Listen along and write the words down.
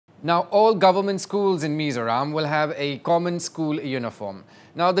Now, all government schools in Mizoram will have a common school uniform.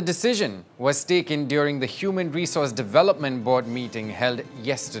 Now, the decision was taken during the Human Resource Development Board meeting held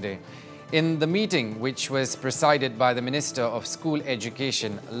yesterday. In the meeting, which was presided by the Minister of School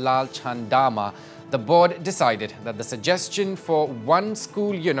Education, Lal Chandama, the board decided that the suggestion for one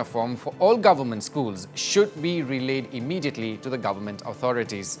school uniform for all government schools should be relayed immediately to the government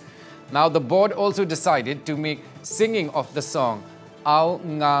authorities. Now, the board also decided to make singing of the song Ao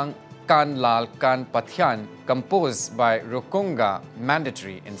Ngang Kan Lal Kan Pathian, composed by Rukunga,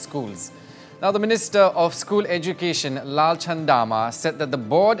 mandatory in schools. Now, the Minister of School Education, Lal Chandama, said that the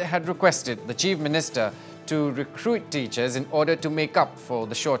board had requested the Chief Minister to recruit teachers in order to make up for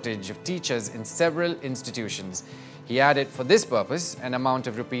the shortage of teachers in several institutions. He added, for this purpose, an amount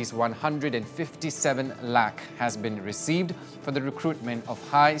of Rs 157 lakh has been received for the recruitment of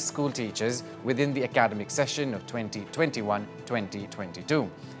high school teachers within the academic session of 2021-2022.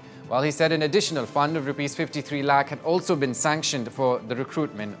 While he said an additional fund of Rs 53 lakh had also been sanctioned for the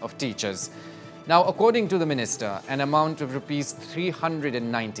recruitment of teachers. Now, according to the minister, an amount of Rs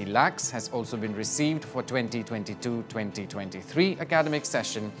 390 lakhs has also been received for 2022-2023 academic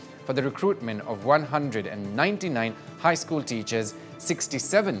session for the recruitment of 199 high school teachers,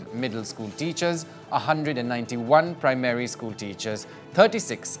 67 middle school teachers, 191 primary school teachers,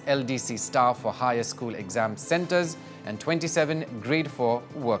 36 LDC staff for higher school exam centers, and 27 grade 4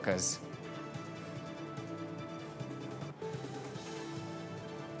 workers.